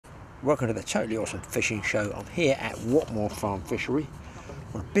Welcome to the Totally Awesome Fishing Show. I'm here at Watmore Farm Fishery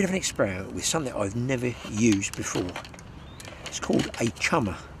on a bit of an experiment with something I've never used before. It's called a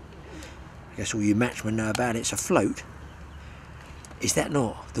chummer. I guess all you matchmen know about it. It's a float. Is that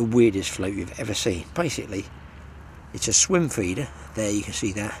not the weirdest float you've ever seen? Basically, it's a swim feeder. There you can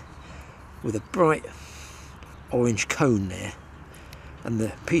see that, with a bright orange cone there, and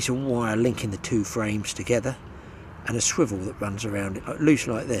the piece of wire linking the two frames together, and a swivel that runs around it, loose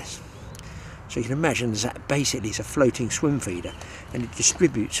like this. So you can imagine that basically it's a floating swim feeder, and it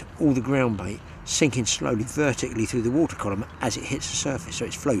distributes all the ground bait, sinking slowly vertically through the water column as it hits the surface. So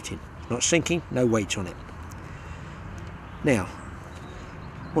it's floating, not sinking, no weight on it. Now,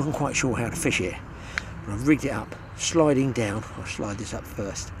 wasn't quite sure how to fish it, but I've rigged it up, sliding down. I'll slide this up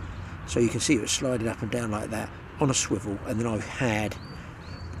first, so you can see it was sliding up and down like that on a swivel. And then I've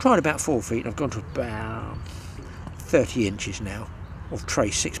tried about 4 feet, and I've gone to about 30 inches now of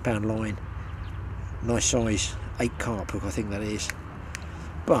trace 6-pound line, nice size 8 carp hook I think that is.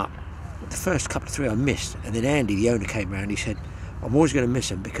 But the first couple of 3 I missed, and then Andy, the owner, came around. He said, I'm always going to miss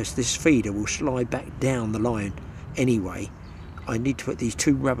them because this feeder will slide back down the line anyway. I need to put these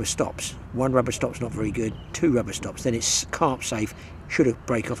 2 rubber stops. 1 rubber stop's not very good, 2 rubber stops, then it's carp safe. Should it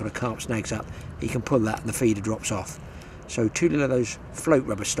break off and a carp snags up, he can pull that and the feeder drops off. So 2 little of those float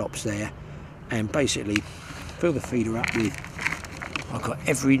rubber stops there, and basically fill the feeder up with, I've got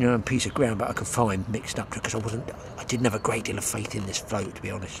every known piece of ground bait I could find mixed up, because I didn't have a great deal of faith in this float, to be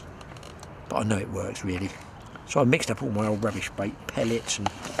honest. But I know it works really. So I mixed up all my old rubbish bait, pellets and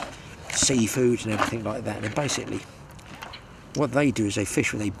seafoods and everything like that. And basically what they do is they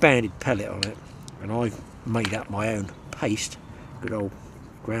fish with a banded pellet on it, and I've made up my own paste, good old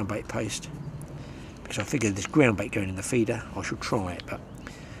ground bait paste, because I figured this ground bait going in the feeder, I should try it, but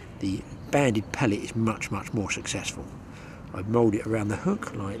the banded pellet is much more successful. I mould it around the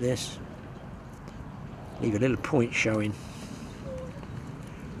hook like this, leave a little point showing,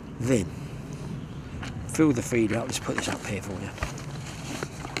 then fill the feeder up. Let's put this up here for you.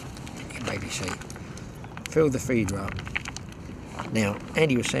 You can maybe see. Fill the feeder up. Now,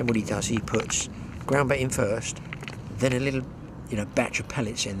 Andy was saying what he does, he puts ground bait in first, then a little batch of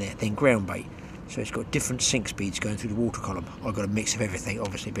pellets in there, then ground bait. So it's got different sink speeds going through the water column. I've got a mix of everything,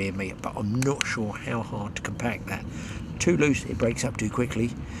 obviously being me, but I'm not sure how hard to compact that. Too loose, it breaks up too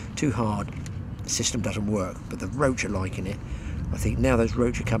quickly. Too hard, the system doesn't work. But the roach are liking it. I think now those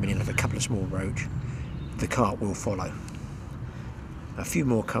roach are coming in, with a couple of small roach, the carp will follow. A few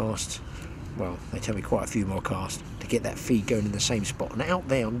more casts, well, they tell me quite a few more casts, to get that feed going in the same spot. And out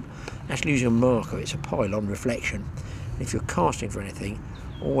there, I'm actually using a marker. It's a pylon reflection. And if you're casting for anything,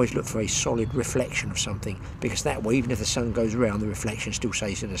 always look for a solid reflection of something, because that way, even if the sun goes around, the reflection still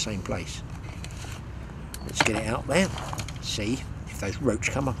stays in the same place. Let's get it out there, see if those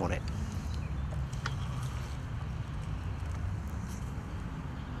roach come up on it.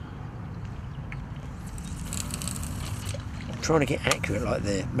 I'm trying to get accurate like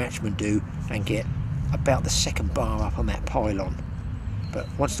the matchmen do, and get about the 2nd bar up on that pylon. But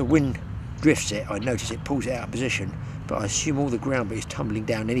once the wind drifts it, I notice it pulls it out of position, but I assume all the ground bait is tumbling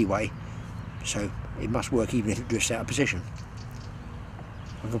down anyway, so it must work even if it drifts out of position.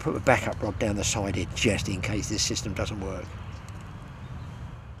 I'm going to put the backup rod down the side here just in case this system doesn't work.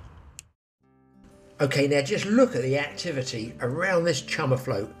 Okay, now just look at the activity around this chummer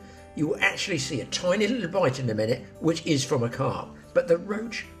float. You will actually see a tiny little bite in a minute, which is from a carp, but the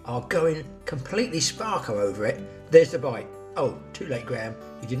roach are going completely sparko over it. There's the bite. Oh, too late, Graham.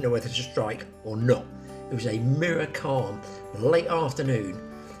 You didn't know whether to strike or not. It was a mirror calm, late afternoon.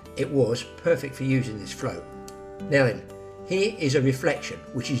 It was perfect for using this float. Now then, here is a reflection,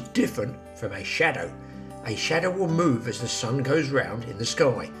 which is different from a shadow. A shadow will move as the sun goes round in the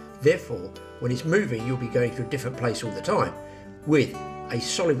sky. Therefore, when it's moving, you'll be going to a different place all the time. With a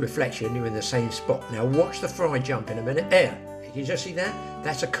solid reflection, you're in the same spot. Now watch the fry jump in a minute. There, can you just see that?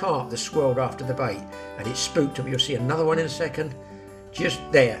 That's a carp that swirled after the bait, and it spooked him. You'll see another one in a second. Just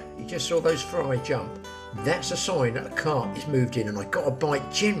there, you just saw those fry jump. That's a sign that a carp is moved in, and I got a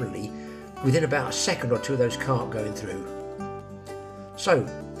bite generally within about a second or 2 of those carp going through. So,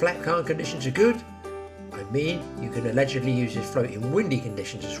 flat calm conditions are good. I mean, you can allegedly use this float in windy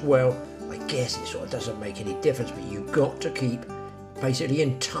conditions as well. I guess it sort of doesn't make any difference, but you've got to keep basically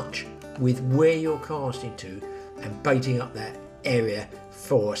in touch with where you're casting to and baiting up that area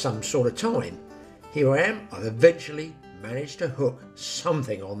for some sort of time. Here I am, I've eventually managed to hook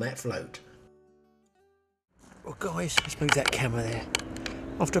something on that float. Well guys, let's move that camera there.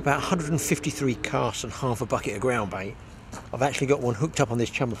 After about 153 casts and half a bucket of ground bait, I've actually got one hooked up on this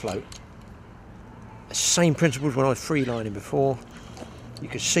chummer float. Same principles when I was freelining before. you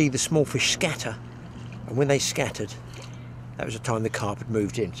could see the small fish scatter, and when they scattered, that was the time the carp had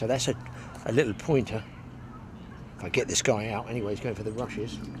moved in. So that's a little pointer. If I get this guy out, anyway, he's going for the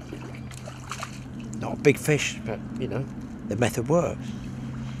rushes. Not a big fish, but you know, the method works.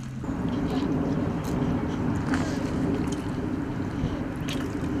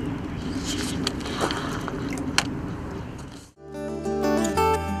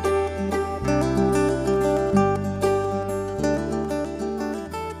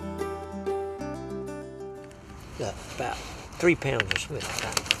 Look, about 3 pounds or something like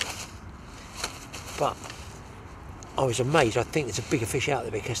that. But I was amazed. I think there's a bigger fish out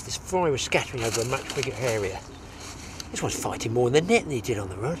there because this fry was scattering over a much bigger area. This one's fighting more in the net than he did on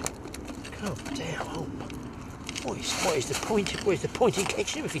the rod. Calm down. Oh, what is the point? What is the point in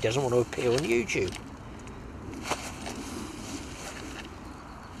catching him if he doesn't want to appear on YouTube?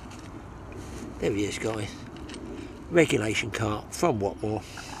 There he is, guys. Regulation carp from Watmore.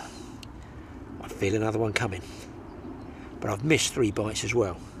 I feel another one coming. But I've missed 3 bites as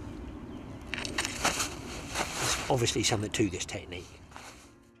well. There's obviously something to this technique.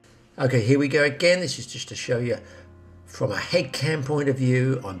 Okay, here we go again. This is just to show you from a head cam point of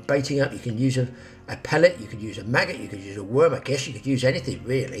view. I'm baiting up. You can use a pellet, you could use a maggot, you could use a worm. I guess you could use anything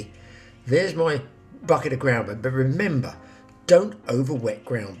really. There's my bucket of ground bait. But remember, don't over wet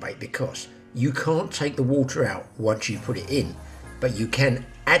ground bait because you can't take the water out once you put it in, but you can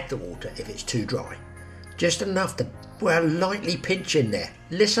add the water if it's too dry. Just enough to, well, lightly pinch in there.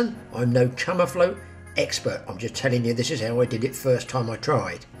 Listen, I'm no Chummer Float expert. I'm just telling you this is how I did it first time I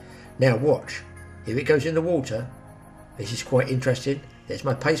tried. Now watch. If it goes in the water, this is quite interesting. There's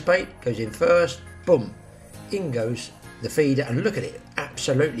my paste bait, goes in first, boom. In goes the feeder, and look at it,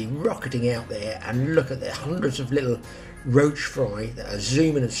 absolutely rocketing out there, and look at the hundreds of little roach fry that are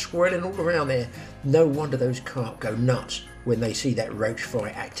zooming and swirling all around there. No wonder those carp go nuts when they see that roach fry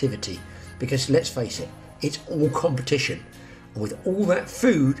activity, because let's face it, it's all competition. And with all that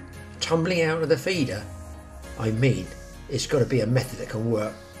food tumbling out of the feeder, I mean, it's got to be a method that can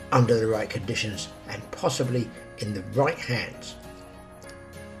work under the right conditions and possibly in the right hands.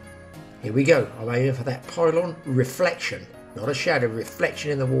 Here we go. I'm aiming for that pylon reflection, not a shadow, reflection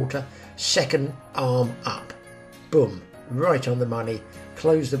in the water. Second arm up. Boom, right on the money.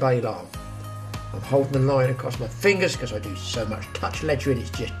 Close the bail arm. I'm holding the line across my fingers because I do so much touch ledgering. It's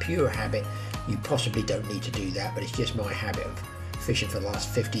just pure habit. You possibly don't need to do that, but it's just my habit of fishing for the last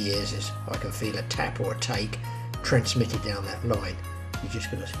 50 years is I can feel a tap or a take transmitted down that line. You're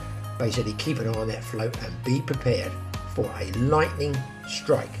just going to basically keep an eye on that float and be prepared for a lightning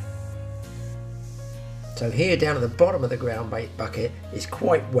strike. So here down at the bottom of the ground bait bucket is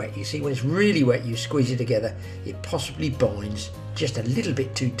quite wet. You see, when it's really wet, you squeeze it together, it possibly binds just a little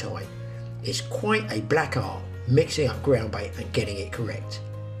bit too tight. It's quite a black art mixing up ground bait and getting it correct.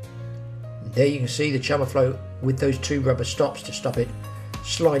 And there you can see the Chummer Float with those 2 rubber stops to stop it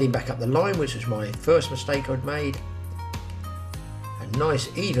sliding back up the line, which was my first mistake I'd made. A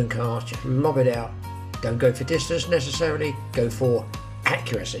nice even cast, just lob it out. Don't go for distance necessarily, go for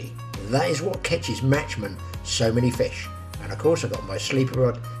accuracy. That is what catches matchmen so many fish. And of course I've got my sleeper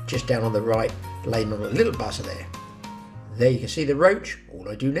rod just down on the right, laying on a little buzzer there. There you can see the roach. All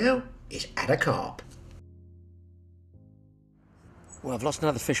I do now is add a carp. Well, I've lost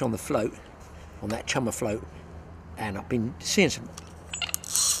another fish on the float, on that Chummer Float, and I've been seeing some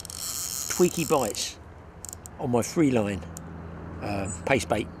tweaky bites on my free line paste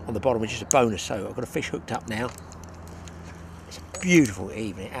bait on the bottom, which is a bonus. So I've got a fish hooked up now. It's a beautiful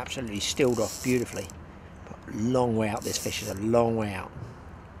evening, absolutely stilled off beautifully, but long way out. This fish is a long way out.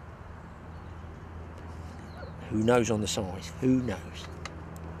 Who knows on the size? Who knows?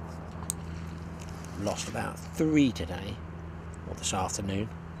 Lost about 3 today, or this afternoon,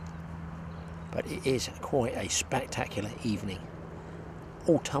 but it is quite a spectacular evening.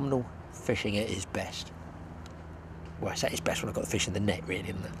 Autumnal fishing at its best. Well, I say it's best when I've got the fish in the net, really,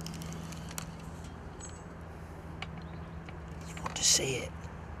 isn't it? You want to see it.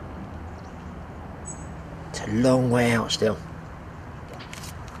 It's a long way out still.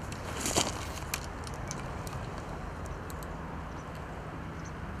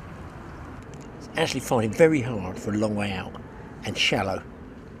 It's actually finding very hard for a long way out and shallow.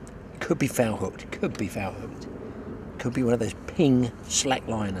 Could be foul hooked, could be foul hooked. Could be one of those ping slack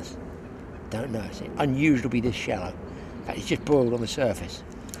liners. Don't know, it's unusual to be this shallow. In fact, it's just boiled on the surface.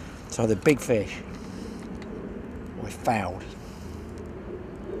 It's either big fish or it's fouled.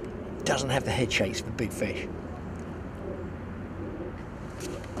 Doesn't have the head shakes for big fish.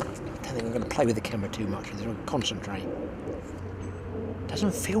 I don't think I'm going to play with the camera too much. I'm going to concentrate.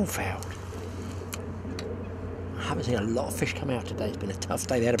 Doesn't feel fouled. haven't seen a lot of fish come out today. It's been a tough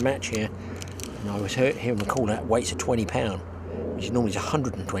day. They had a match here, and I was hearing them call out weights of 20 pound, which is normally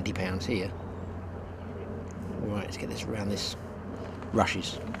 120 pounds here. Right, let's get this around this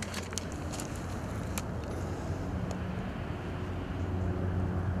rushes.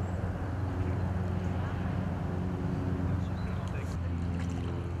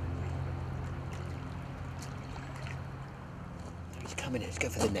 He's coming in, let's go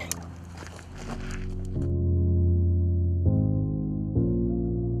for the net.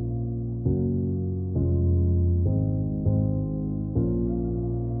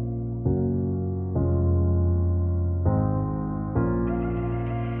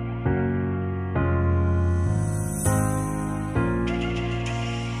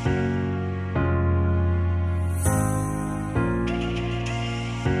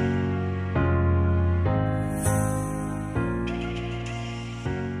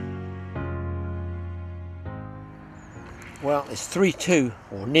 Well, it's 3-2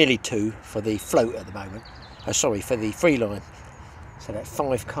 or nearly 2 for the float at the moment. Oh, sorry, for the free line. So that's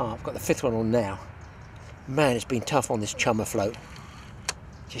 5 carp. I've got the 5th one on now. Man, it's been tough on this Chummer Float.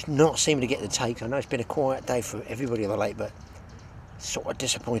 Just not seeming to get the takes. I know it's been a quiet day for everybody on the lake, but sort of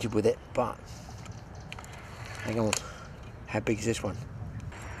disappointed with it. But hang on, how big is this one?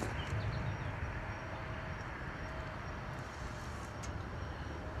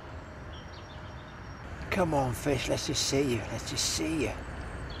 Come on, fish, let's just see you. Let's just see you.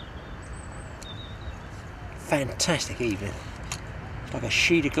 Fantastic evening. It's like a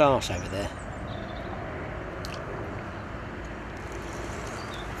sheet of glass over there.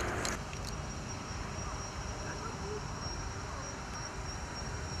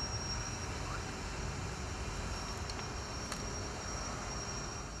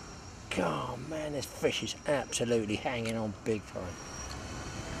 Oh man, this fish is absolutely hanging on big time.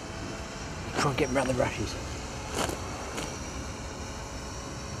 Try and get him around the rushes.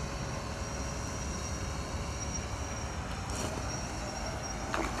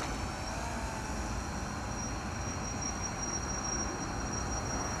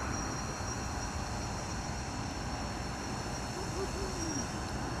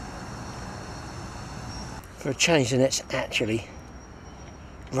 For a change, the net's actually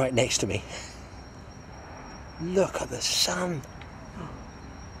right next to me. Look at the sun.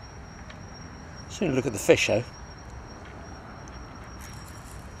 Soon look at the fish though.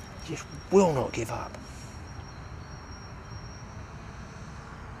 Just will not give up.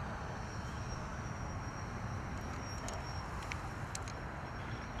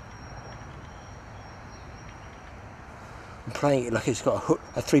 I'm playing it like it's got a hook,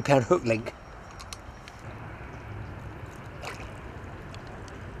 a £3 hook link.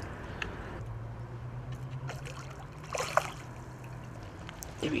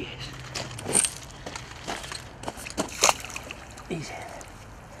 Here he is. He's in.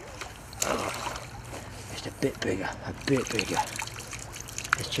 Oh, just a bit bigger, a bit bigger.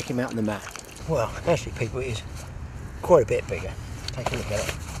 Let's check him out on the mat. Well, actually people, it is quite a bit bigger. Take a look at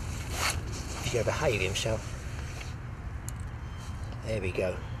it. He's going to behave himself. There we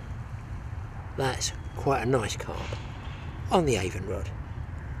go. That's quite a nice carp on the Avon rod.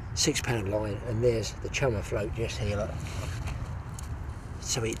 £6 line, and there's the Chummer Float just here, look.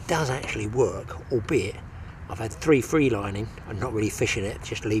 So it does actually work, albeit I've had 3 free lining and not really fishing it,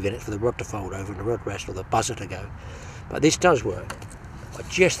 just leaving it for the rod to fold over and the rod rest or the buzzer to go. But this does work. I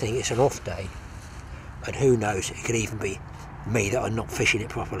just think it's an off day, and who knows, it could even be me that I'm not fishing it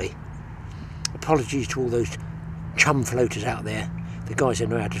properly. Apologies to all those chum floaters out there, the guys that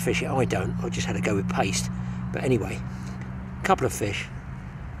know how to fish it. I don't, I just had to go with paste. But anyway, a couple of fish,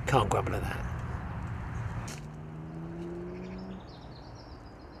 can't grumble at that.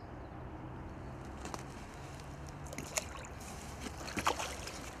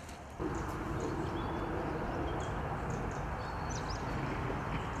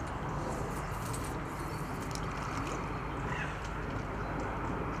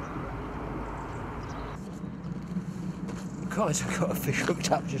 Guys, I've got a fish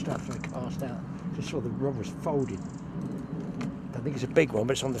hooked up just after I cast out. Just saw the rod was folded. Don't think it's a big one,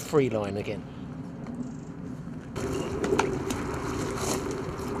 but it's on the free line again.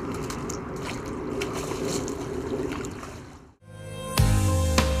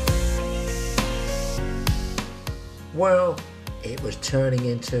 Well, it was turning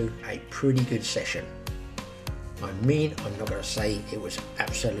into a pretty good session. I mean, I'm not going to say it was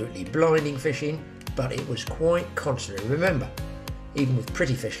absolutely blinding fishing, but it was quite constant. And remember, even with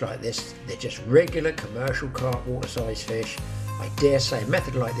pretty fish like this, they're just regular commercial carp water size fish. I dare say a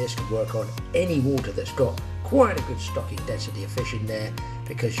method like this could work on any water that's got quite a good stocking density of fish in there,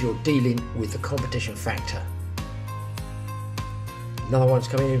 because you're dealing with the competition factor Another one's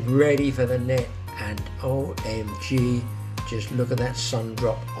coming in ready for the net, and OMG, just look at that sun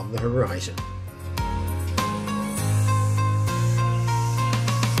drop on the horizon.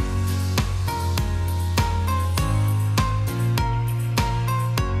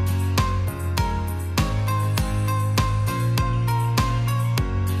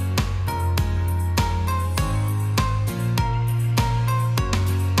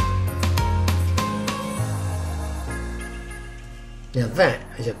 Now that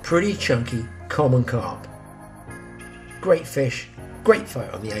is a pretty chunky common carp. Great fish, great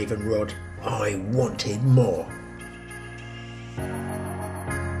fight on the Avon rod. I wanted more.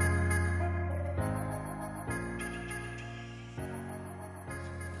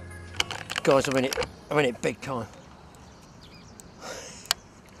 Guys, I'm in it big time.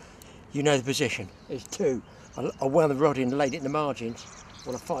 You know the position. There's two. I wound the rod in and laid it in the margins.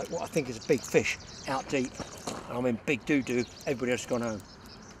 Want to fight what I think is a big fish out deep. And I'm in big doo-doo. Everybody else has gone home.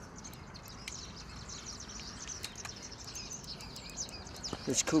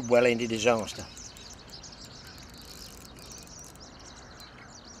 This could well end in disaster.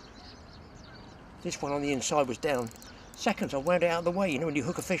 This one on the inside was down. Seconds, I wound it out of the way. You know when you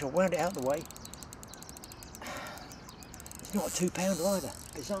hook a fish, I wound it out of the way. It's not a 2-pounder either.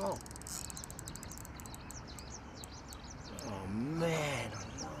 Bizarre. Oh man,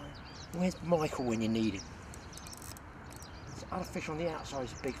 where's Michael when you need him? There's other fish on the outside,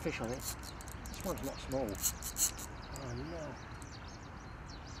 is a big fish on it. This one's not small. Oh no.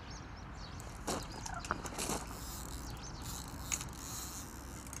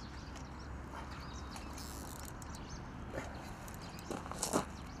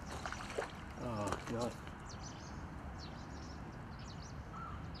 Oh God.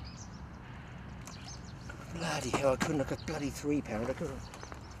 Bloody hell, I couldn't hook a bloody 3-pounder, could I?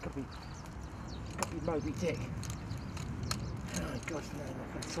 Got to be Moby Dick. Oh God, no,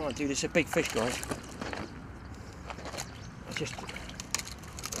 I'm going to try and do this. A big fish, guys. I just...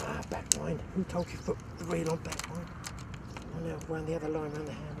 backline. Who told you to put the reel on backline? Oh no, round the other line, round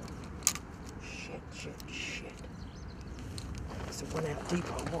the handle. Shit. It's the one out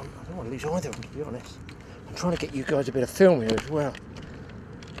deeper I want. I don't want to lose either of them, to be honest. I'm trying to get you guys a bit of film here as well.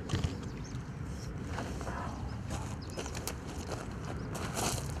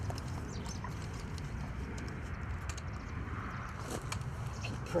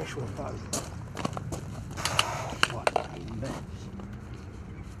 Pressure on both. What a mess.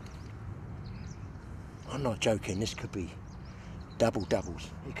 I'm not joking, this could be doubles.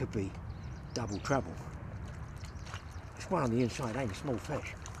 It could be double trouble. This one on the inside ain't a small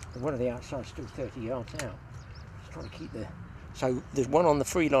fish. The one on the outside is still 30 yards out. Just trying to keep the... So there's one on the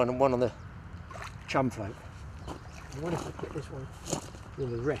free line and one on the chum float. I wonder if I get this one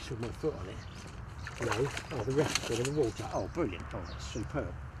with the rest with my foot on it. No. Oh, the rest is in the water. Oh, brilliant. Oh, that's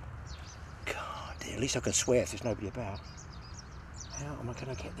superb. God, dear. At least I can swear if there's nobody about. How am I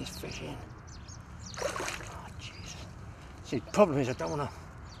going to get this fish in? Oh, Jesus. See, the problem is I don't want to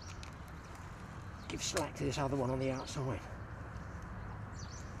give slack to this other one on the outside.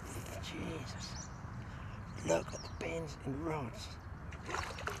 Jesus. Look at the bends and rods.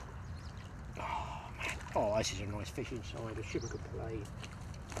 Oh, man. Oh, this is a nice fish inside. A shipper could play.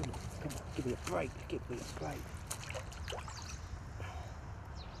 Come on, give me a break, I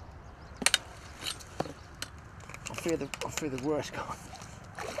fear the worst guy.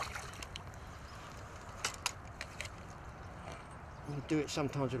 You do it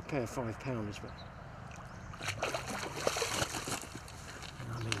sometimes with a pair of 5-pounders, but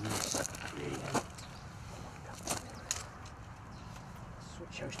I mean this really.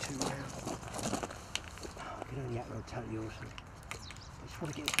 Switch those two around. I can only act on TAOUTDOORS. I just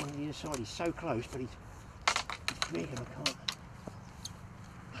want to get this one on the other side. He's so close, but he's big and I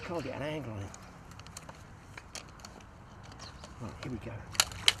can't get an angle on him. Right, here we go.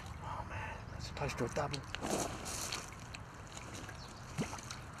 Oh man, that's close to a double.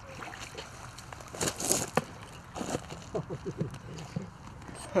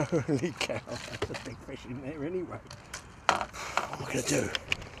 Holy cow, that's a big fish in there anyway. What am I going to do?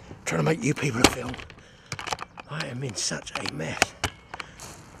 Trying to make you people a film. I am in such a mess.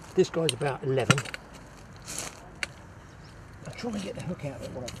 This guy's about 11. I'll try and get the hook out of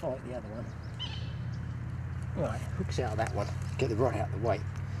it while I fight the other one. Right, hook's out of that one. Get the rod out of the way.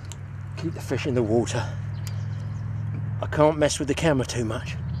 Keep the fish in the water. I can't mess with the camera too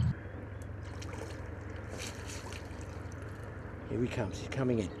much. Here he comes, he's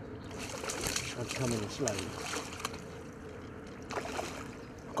coming in. This one's coming in slowly.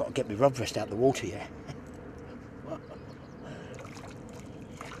 I've got to get my rod rest out of the water, yeah.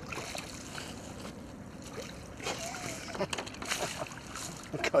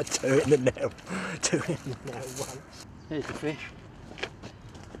 got two in the net. Two in the net once. There's the fish.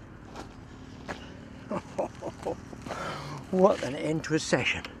 What an end to a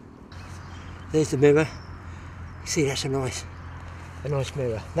session. There's the mirror. You see, that's a nice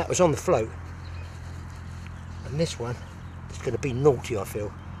mirror. That was on the float. And this one is going to be naughty, I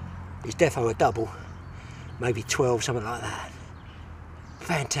feel. It's defo a double. Maybe 12, something like that.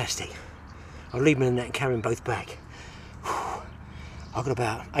 Fantastic. I'll leave them in the net and carry them both back. Whew. I've got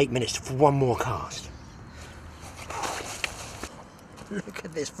about 8 minutes for one more cast. Look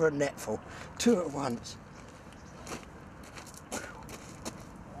at this for a netful. Two at once.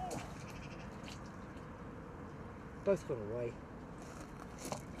 Both gone away.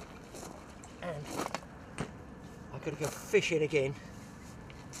 And I've got to go fishing again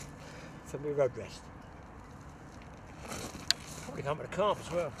for my road rest. Probably come with a carp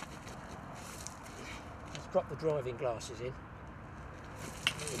as well. Let's drop the driving glasses in.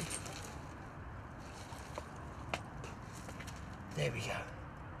 There we go.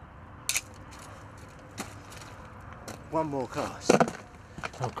 One more cast.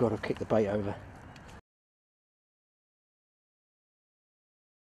 Oh God, I've kicked the bait over.